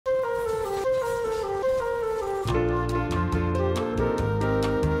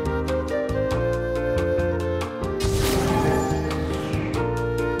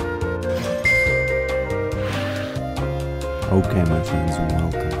Okay, my friends,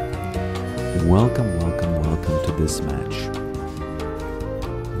 welcome. Welcome to this match.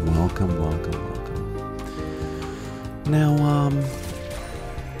 Welcome. Now,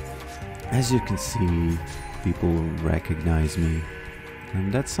 as you can see, people recognize me,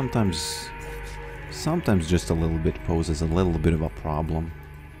 and that sometimes just a little bit poses a little bit of a problem,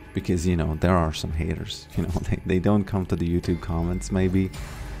 because, you know, there are some haters, you know, they don't come to the YouTube comments maybe,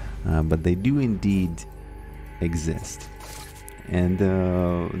 but they do indeed exist. And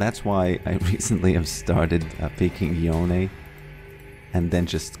that's why I recently have started picking Yone and then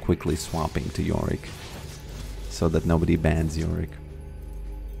just quickly swapping to Yorick so that nobody bans Yorick.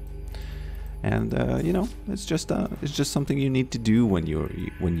 And you know, it's just something you need to do when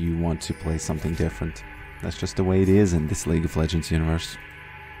you want to play something different. That's just the way it is in this League of Legends universe.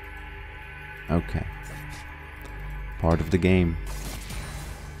 Okay. Part of the game.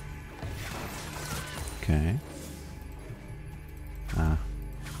 Okay. Ah.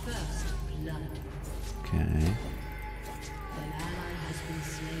 Okay.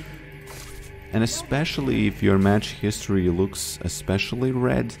 And especially if your match history looks especially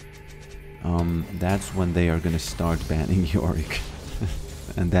red, that's when they are gonna start banning Yorick.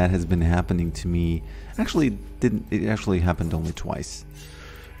 And that has been happening to me. Actually, it actually happened only twice.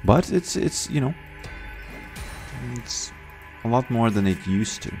 But it's you know, it's a lot more than it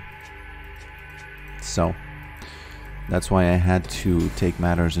used to. So that's why I had to take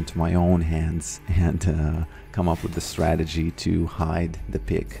matters into my own hands and come up with the strategy to hide the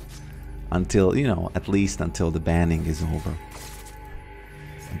pick until, you know, at least until the banning is over.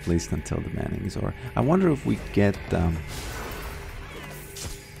 At least until the banning is over. I wonder if we get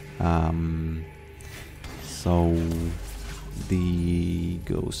so the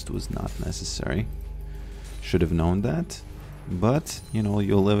ghost was not necessary. Should have known that, but you know,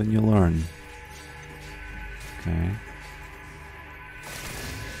 you'll live and you'll learn. Okay.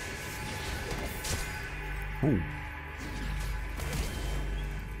 Oh.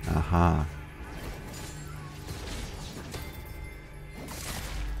 Aha.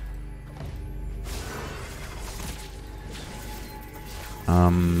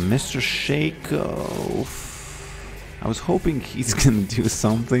 Mr. Shaco. I was hoping he's gonna do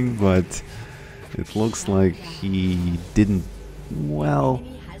something, but it looks like he didn't. Well,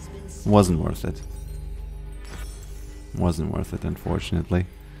 wasn't worth it. Wasn't worth it, unfortunately.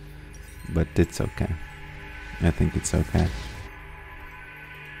 But it's okay. I think it's okay.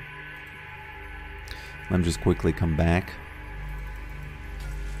 Let me just quickly come back.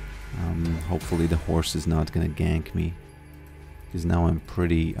 Hopefully the horse is not gonna gank me, because now I'm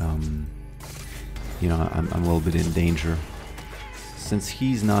pretty, you know, I'm a little bit in danger. Since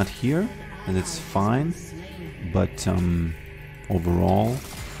he's not here, and it's fine, but overall,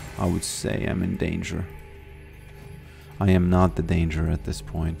 I would say I'm in danger. I am not the danger at this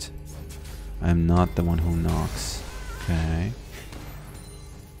point. I am not the one who knocks. Okay.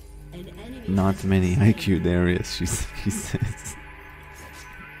 Not many IQ Darius, he says.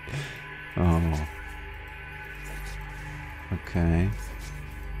 Oh. Okay.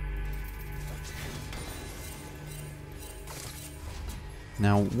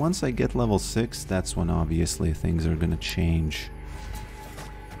 Now, once I get level 6, that's when obviously things are gonna change.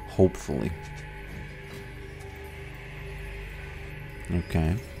 Hopefully.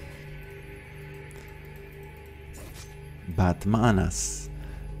 Okay. Batmanas.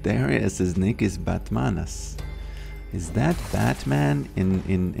 Darius's nick is Batmanas. Is that Batman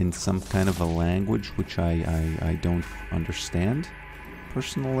in some kind of a language which I don't understand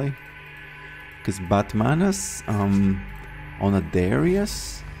personally? Because Batmanas on a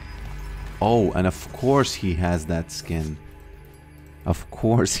Darius? Oh, and of course he has that skin. Of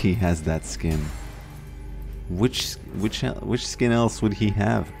course he has that skin. Which skin else would he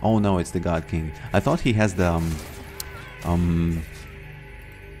have? Oh no, it's the God King. I thought he has the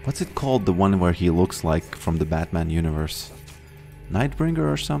what's it called? The one where he looks like from the Batman universe.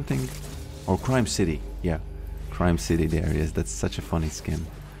 Nightbringer or something? Or Crime City. Yeah. Crime City Darius. That's such a funny skin.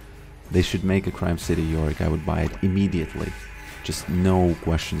 They should make a Crime City Yorick. I would buy it immediately. Just no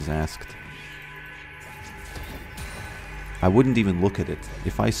questions asked. I wouldn't even look at it.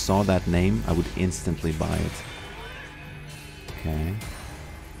 If I saw that name, I would instantly buy it. Okay.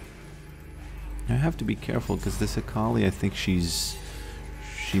 I have to be careful because this Akali, I think she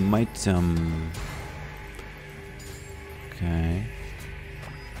might, okay.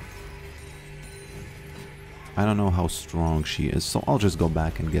 I don't know how strong she is, so I'll just go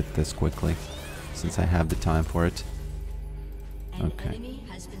back and get this quickly, since I have the time for it. Okay.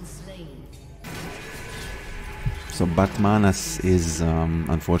 So Batmanas is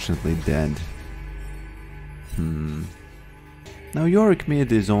unfortunately dead. Now Yorick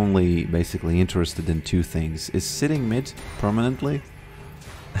mid is only basically interested in two things. Is sitting mid permanently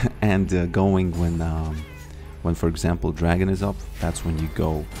and going when for example dragon is up, that's when you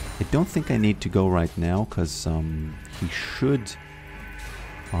go. I don't think I need to go right now because he should...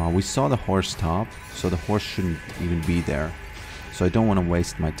 we saw the horse top, so the horse shouldn't even be there. So I don't want to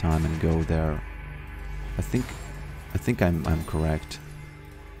waste my time and go there. I think I'm correct.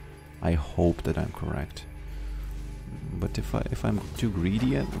 I hope that I'm correct. But if I'm too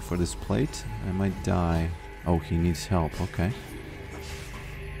greedy for this plate, I might die. Oh, he needs help. Okay.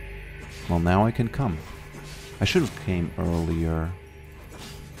 Well, now I can come. I should have came earlier.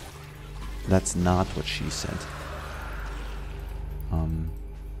 That's not what she said.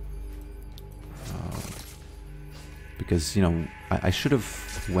 Because, you know, I should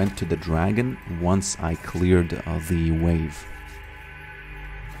have went to the dragon once I cleared the wave.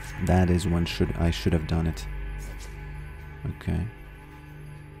 That is when I should have done it. Okay.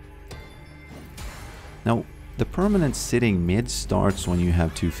 Now, the permanent sitting mid starts when you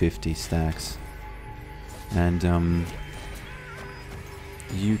have 250 stacks. And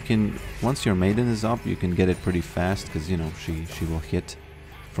you can, once your maiden is up, you can get it pretty fast because, you know, she will hit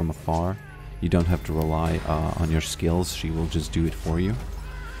from afar. You don't have to rely on your skills, she will just do it for you.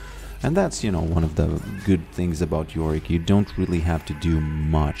 And that's, you know, one of the good things about Yorick. You don't really have to do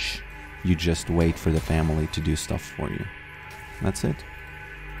much. You just wait for the family to do stuff for you. That's it.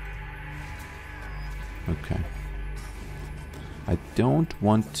 Okay. I don't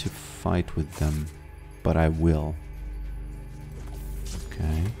want to fight with them, but I will.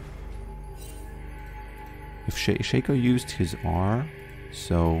 Okay. If Shaco used his R,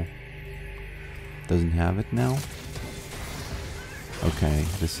 so doesn't have it now. Okay,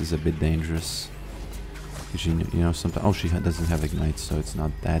 this is a bit dangerous. You know, sometimes... Oh, she doesn't have Ignite, so it's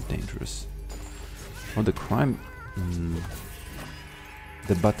not that dangerous. Oh, the crime...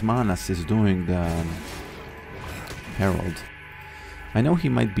 the Batmanas is doing the Herald. I know he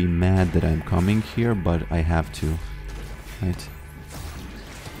might be mad that I'm coming here, but I have to. Right?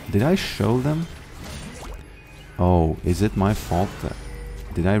 Did I show them? Oh, is it my fault that...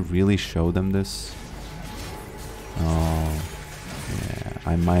 Did I really show them this? Oh... Yeah,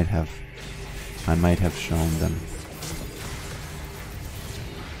 I might have shown them.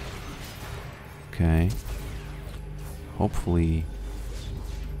 Okay. Hopefully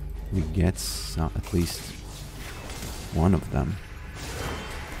we get at least one of them.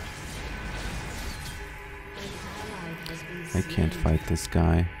 I can't fight this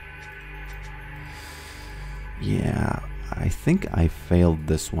guy. Yeah, I think I failed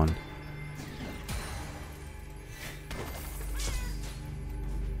this one.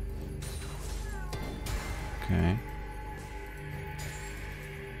 Okay.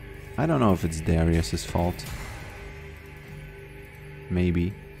 I don't know if it's Darius's fault.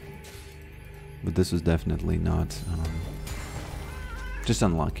 Maybe. But this was definitely not... just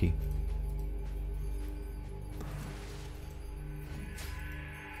unlucky.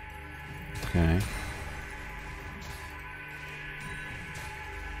 Okay.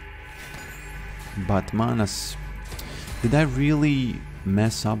 Batmanas. Did I really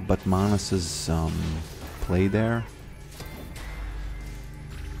mess up Batmanas's play there?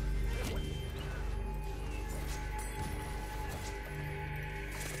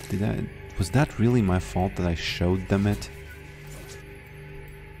 Was that really my fault that I showed them it?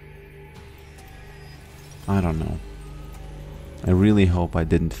 I don't know. I really hope I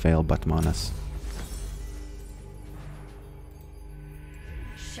didn't fail Batmanas.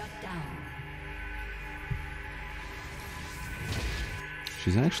 Shut down.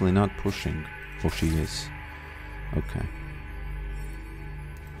 She's actually not pushing. Oh, she is. Okay.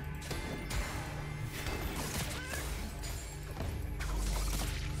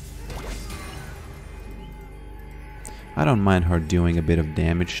 I don't mind her doing a bit of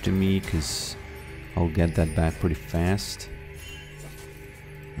damage to me, because I'll get that back pretty fast.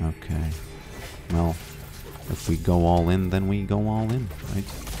 Okay. Well, if we go all in, then we go all in, right?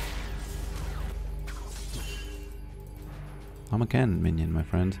 I'm a cannon minion, my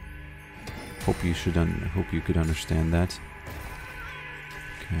friend. Hope you could understand that.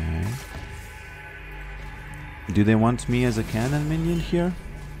 Okay. Do they want me as a cannon minion here?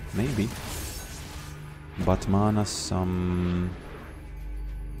 Maybe. Batmanas,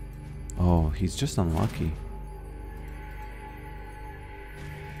 oh, he's just unlucky.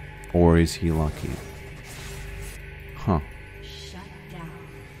 Or is he lucky? Huh. Shut down.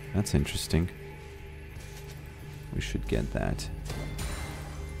 That's interesting. We should get that.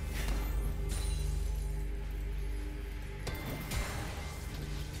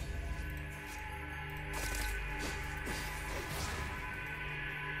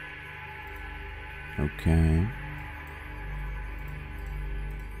 Okay.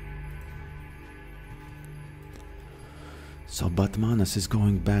 So Batmanas is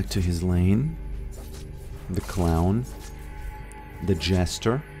going back to his lane. The clown. The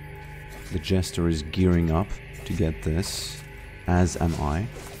jester. The jester is gearing up to get this. As am I.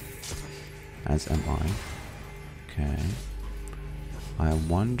 As am I. Okay. I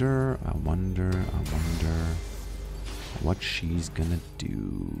wonder what she's gonna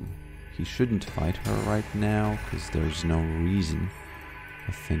do. He shouldn't fight her right now, because there's no reason.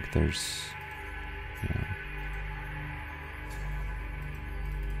 I think there's... yeah.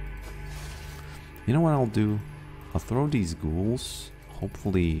 You know what I'll do? I'll throw these ghouls.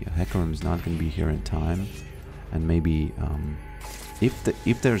 Hopefully Hecarim's not gonna be here in time. And maybe,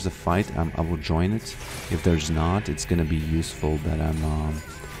 if there's a fight, I will join it. If there's not, it's gonna be useful that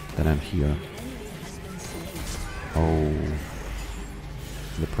I'm here. Oh,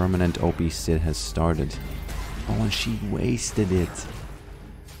 the permanent OP sit has started. Oh, and she wasted it.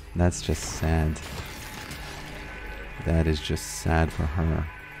 That's just sad. That is just sad for her.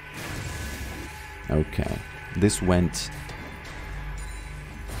 Okay, this went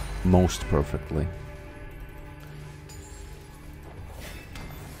most perfectly.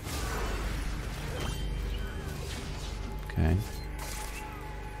 Okay.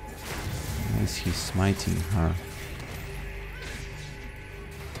 Why is he smiting her?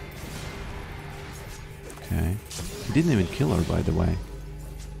 Okay. He didn't even kill her, by the way.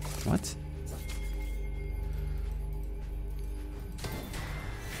 What?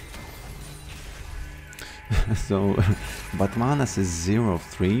 So, Batmanas is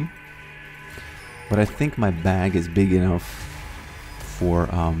 0-3. But I think my bag is big enough for,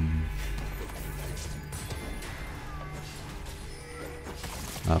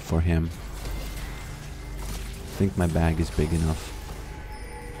 for him. I think my bag is big enough.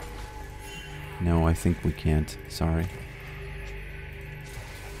 No, I think we can't. Sorry.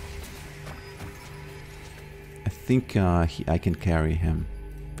 I think I can carry him.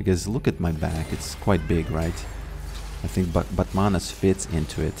 Because look at my bag. It's quite big, right? I think Batmanas fits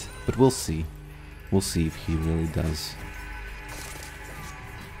into it. But we'll see. We'll see if he really does.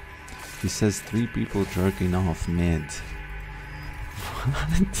 He says 3 people jerking off mid.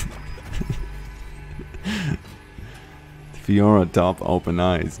 What? Fiora top, open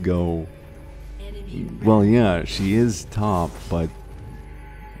eyes, go. Well, yeah, she is top, but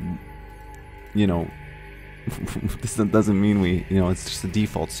you know, this doesn't mean we, you know, it's just a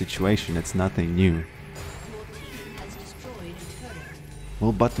default situation. It's nothing new.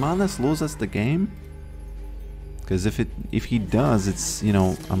 Will Batmanas lose us the game? Because if he does, it's, you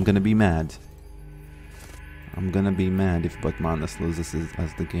know, I'm gonna be mad. I'm gonna be mad if Batmanas loses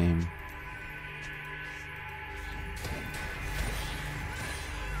us the game.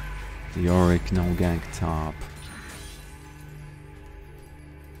 Yorick no gank top.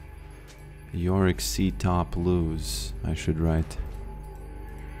 Yorick C top lose. I should write.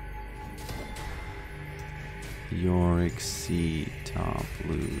 Yorick C top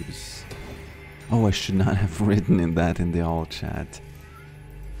lose. Oh, I should not have written in that in the all chat.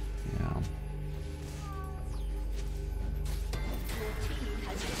 Yeah.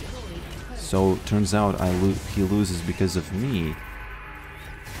 So turns out he loses because of me.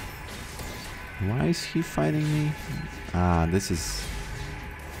 Why is he fighting me? Ah, this is...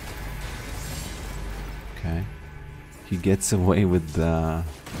 okay. He gets away with the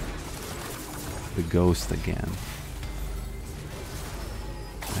ghost again.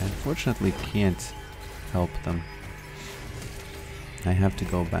 I unfortunately can't help them. I have to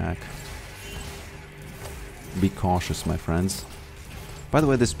go back. Be cautious, my friends. By the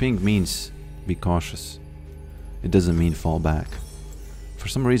way, this ping means be cautious. It doesn't mean fall back. For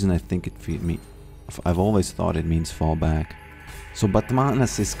some reason I think I've always thought it means fall back. So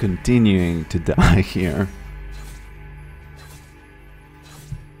Batmanas is continuing to die here.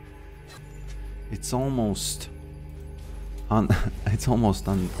 It's almost I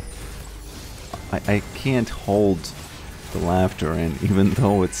can't hold the laughter in, even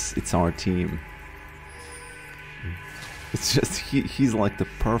though it's our team. It's just he's like the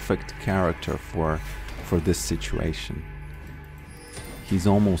perfect character for this situation. He's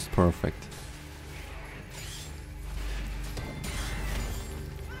almost perfect.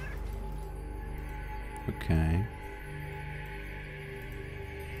 Okay.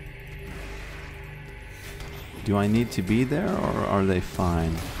 Do I need to be there, or are they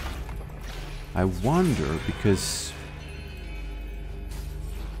fine? I wonder, because...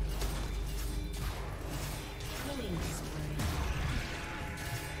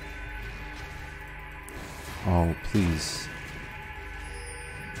 oh, please.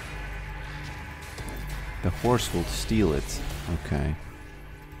 The horse will steal it. Okay.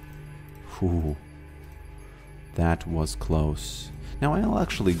 Whew. That was close. Now I'll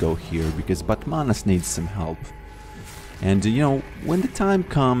actually go here because Batmanas needs some help. And you know, when the time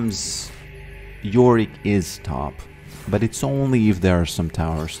comes, Yorick is top. But it's only if there are some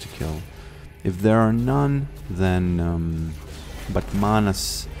towers to kill. If there are none, then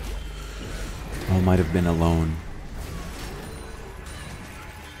Batmanas might have been alone.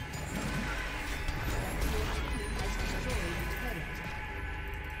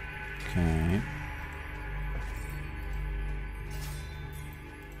 Okay.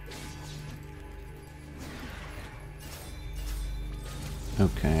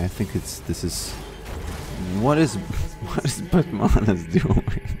 Okay, I think this is what is Batmanas doing?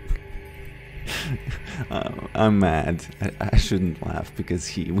 I'm mad. I shouldn't laugh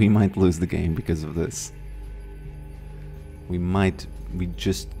because we might lose the game because of this. We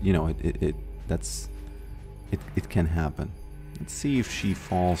just, you know, it can happen. Let's see if she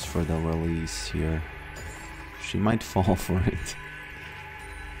falls for the release here. She might fall for it.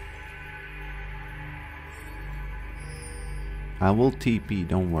 I will TP,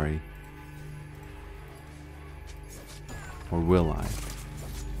 don't worry. Or will I?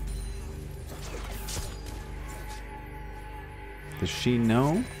 Does she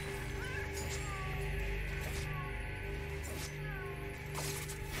know?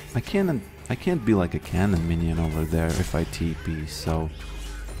 I can't be like a cannon minion over there if I TP, so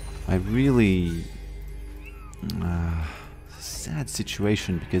I really sad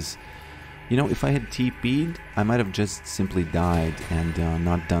situation because, you know, if I had TP'd, I might have just simply died and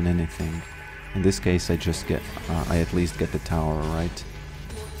not done anything. In this case, I just get, I at least get the tower, right?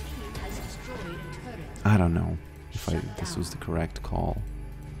 I don't know if this was the correct call.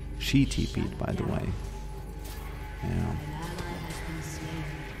 She TP'd, by the way. Yeah.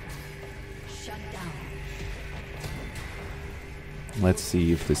 Let's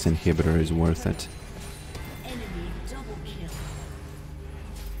see if this inhibitor is worth it.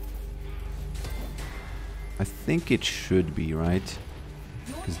 I think it should be, right?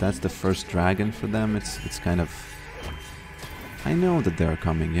 Because that's the first dragon for them. It's kind of... I know that they're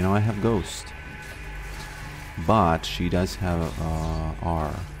coming, you know, I have Ghost. But she does have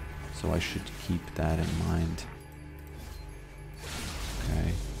R, so I should keep that in mind.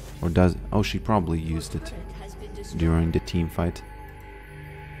 Okay. Or does... Oh, she probably used it during the team fight.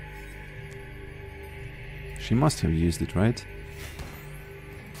 She must have used it, right?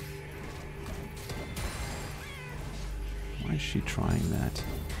 Why is she trying that?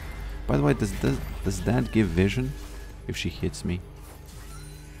 By the way, does that give vision if she hits me?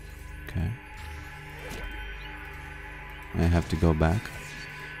 Okay. I have to go back.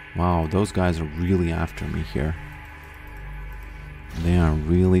 Wow, those guys are really after me here. They are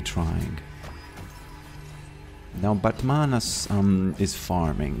really trying. Now Batmanas is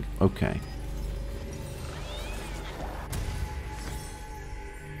farming. Okay.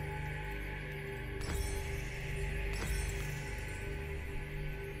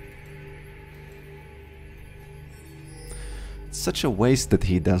 Such a waste that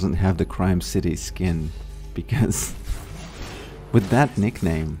he doesn't have the Crime City skin, because with that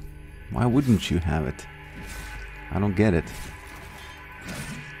nickname, why wouldn't you have it? I don't get it.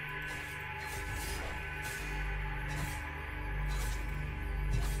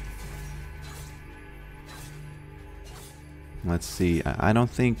 Let's see, I don't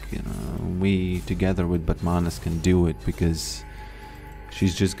think we together with Batmanas can do it, because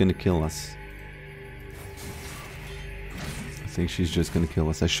she's just gonna kill us. I think she's just gonna kill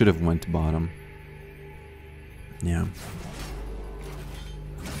us. I should have went bottom. Yeah.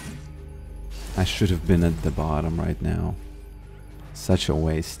 I should have been at the bottom right now. Such a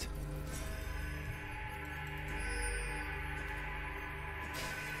waste.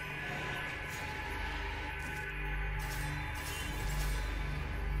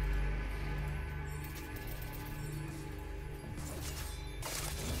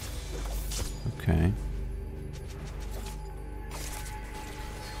 Okay.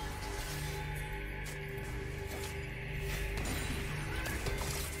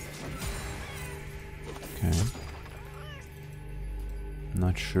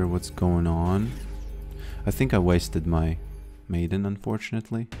 Not sure what's going on. I think I wasted my maiden,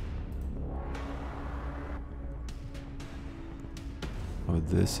 unfortunately. Oh,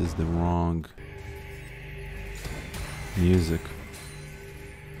 this is the wrong music.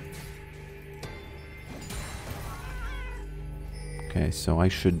 Okay, so I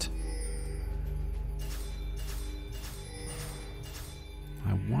should...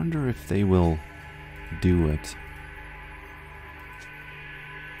 I wonder if they will do it.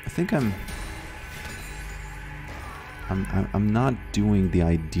 I think I'm I'm not doing the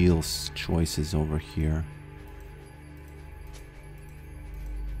ideal choices over here.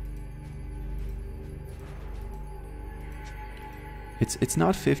 It's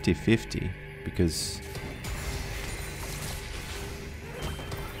not 50-50 because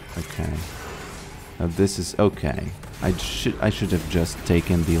okay. This is okay. I should have just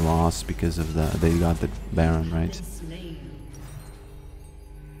taken the loss because of they got the Baron, right?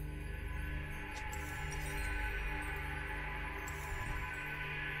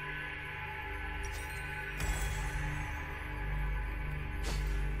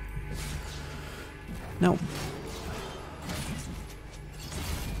 No.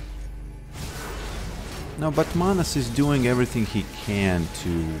 No, but Manas is doing everything he can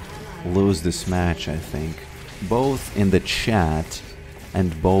to lose this match, I think. Both in the chat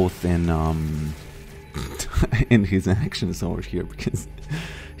and both in in his actions over here, because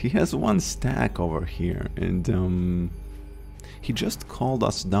he has one stack over here and he just called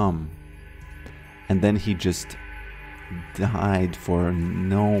us dumb. And then he just died for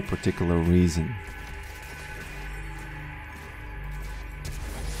no particular reason.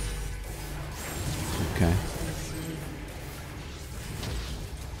 Okay.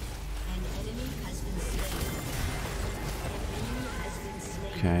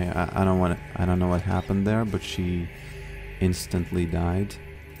 Okay, I don't know what happened there, but she instantly died.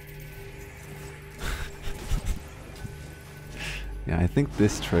 Yeah, I think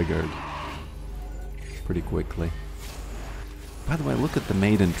this triggered pretty quickly. By the way, look at the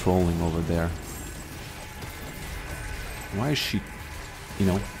maiden trolling over there. Why is she, you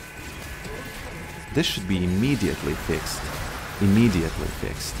know, this should be immediately fixed. Immediately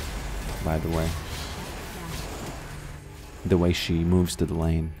fixed, by the way. The way she moves to the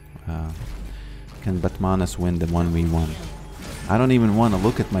lane. Can Batmanas win the 1v1? I don't even want to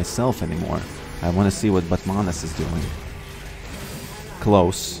look at myself anymore. I want to see what Batmanas is doing.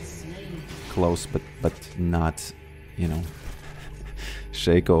 Close. Close, but not, you know.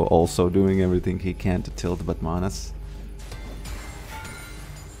 Shaco also doing everything he can to tilt Batmanas.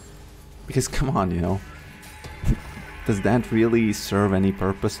 Because come on, you know. Does that really serve any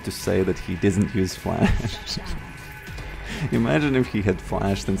purpose to say that he didn't use flash? Imagine if he had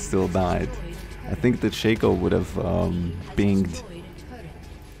flashed and still died. I think that Shaco would have pinged.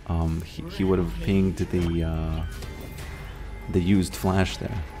 He would have pinged the used flash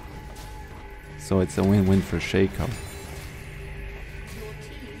there. So it's a win-win for Shaco.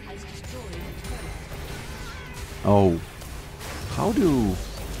 Oh, how do?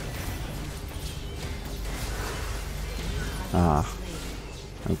 Ah,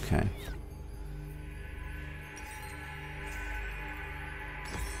 okay.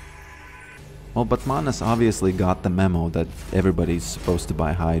 Well, but Manas obviously got the memo that everybody's supposed to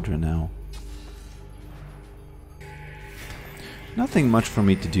buy Hydra now. Nothing much for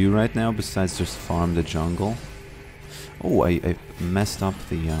me to do right now besides just farm the jungle. Oh, I messed up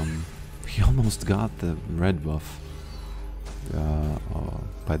the he almost got the red buff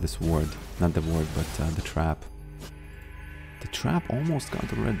by this ward. Not the ward, but the trap. The trap almost got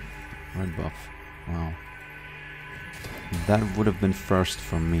the red buff. Wow. That would have been first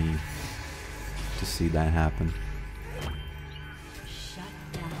for me to see that happen.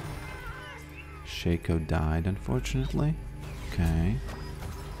 Shaco died, unfortunately. Okay.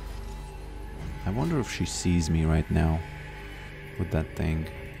 I wonder if she sees me right now with that thing.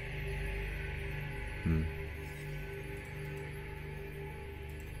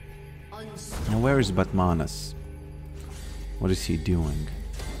 Now where is Batmanas? What is he doing?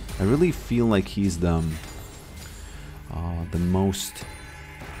 I really feel like he's the most...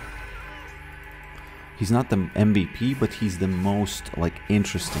 He's not the MVP, but he's the most like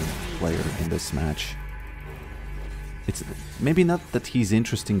interesting player in this match. It's maybe not that he's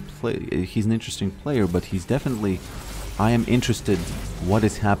interesting he's an interesting player, but he's definitely, I am interested what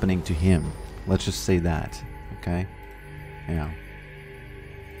is happening to him. Let's just say that, okay? Yeah.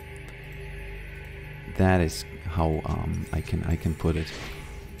 That is how I can put it.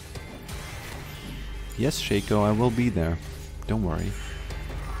 Yes, Shaco, I will be there. Don't worry.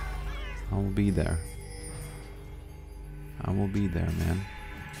 I will be there. I will be there, man.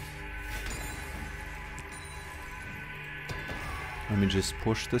 Let me just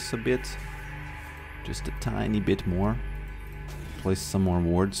push this a bit. Just a tiny bit more. Place some more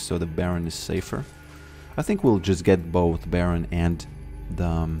wards so the Baron is safer. I think we'll just get both Baron and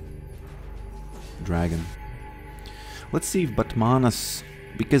the Dragon. Let's see if Batmanas...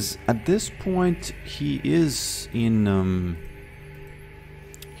 Because at this point he is in...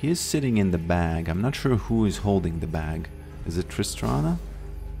 he is sitting in the bag. I'm not sure who is holding the bag. Is it Tristrana?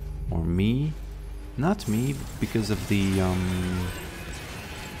 Or me? Not me, because of the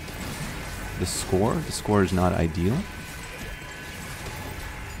score. The score is not ideal.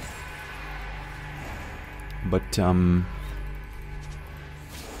 But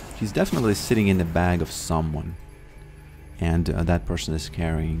he's definitely sitting in the bag of someone. And that person is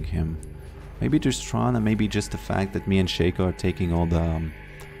carrying him. Maybe just Trana, maybe just the fact that me and Shaco are taking all the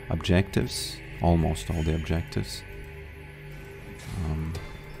objectives. Almost all the objectives.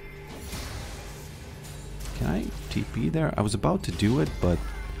 Can I TP there? I was about to do it, but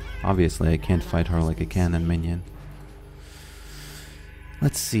obviously I can't fight her like a cannon minion.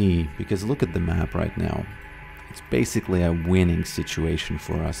 Let's see, because look at the map right now. It's basically a winning situation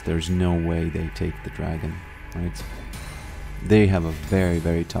for us. There's no way they take the dragon, right? They have a very,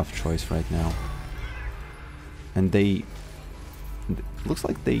 very tough choice right now. And they... looks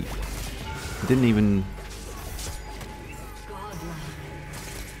like they didn't even...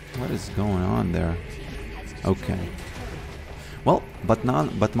 What is going on there? Okay. Well, but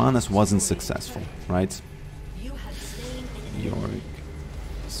Manus wasn't successful, right? Yorick.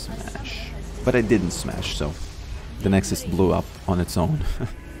 Smash. But I didn't smash, so the Nexus blew up on its own.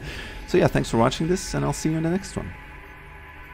 So yeah, thanks for watching this, and I'll see you in the next one.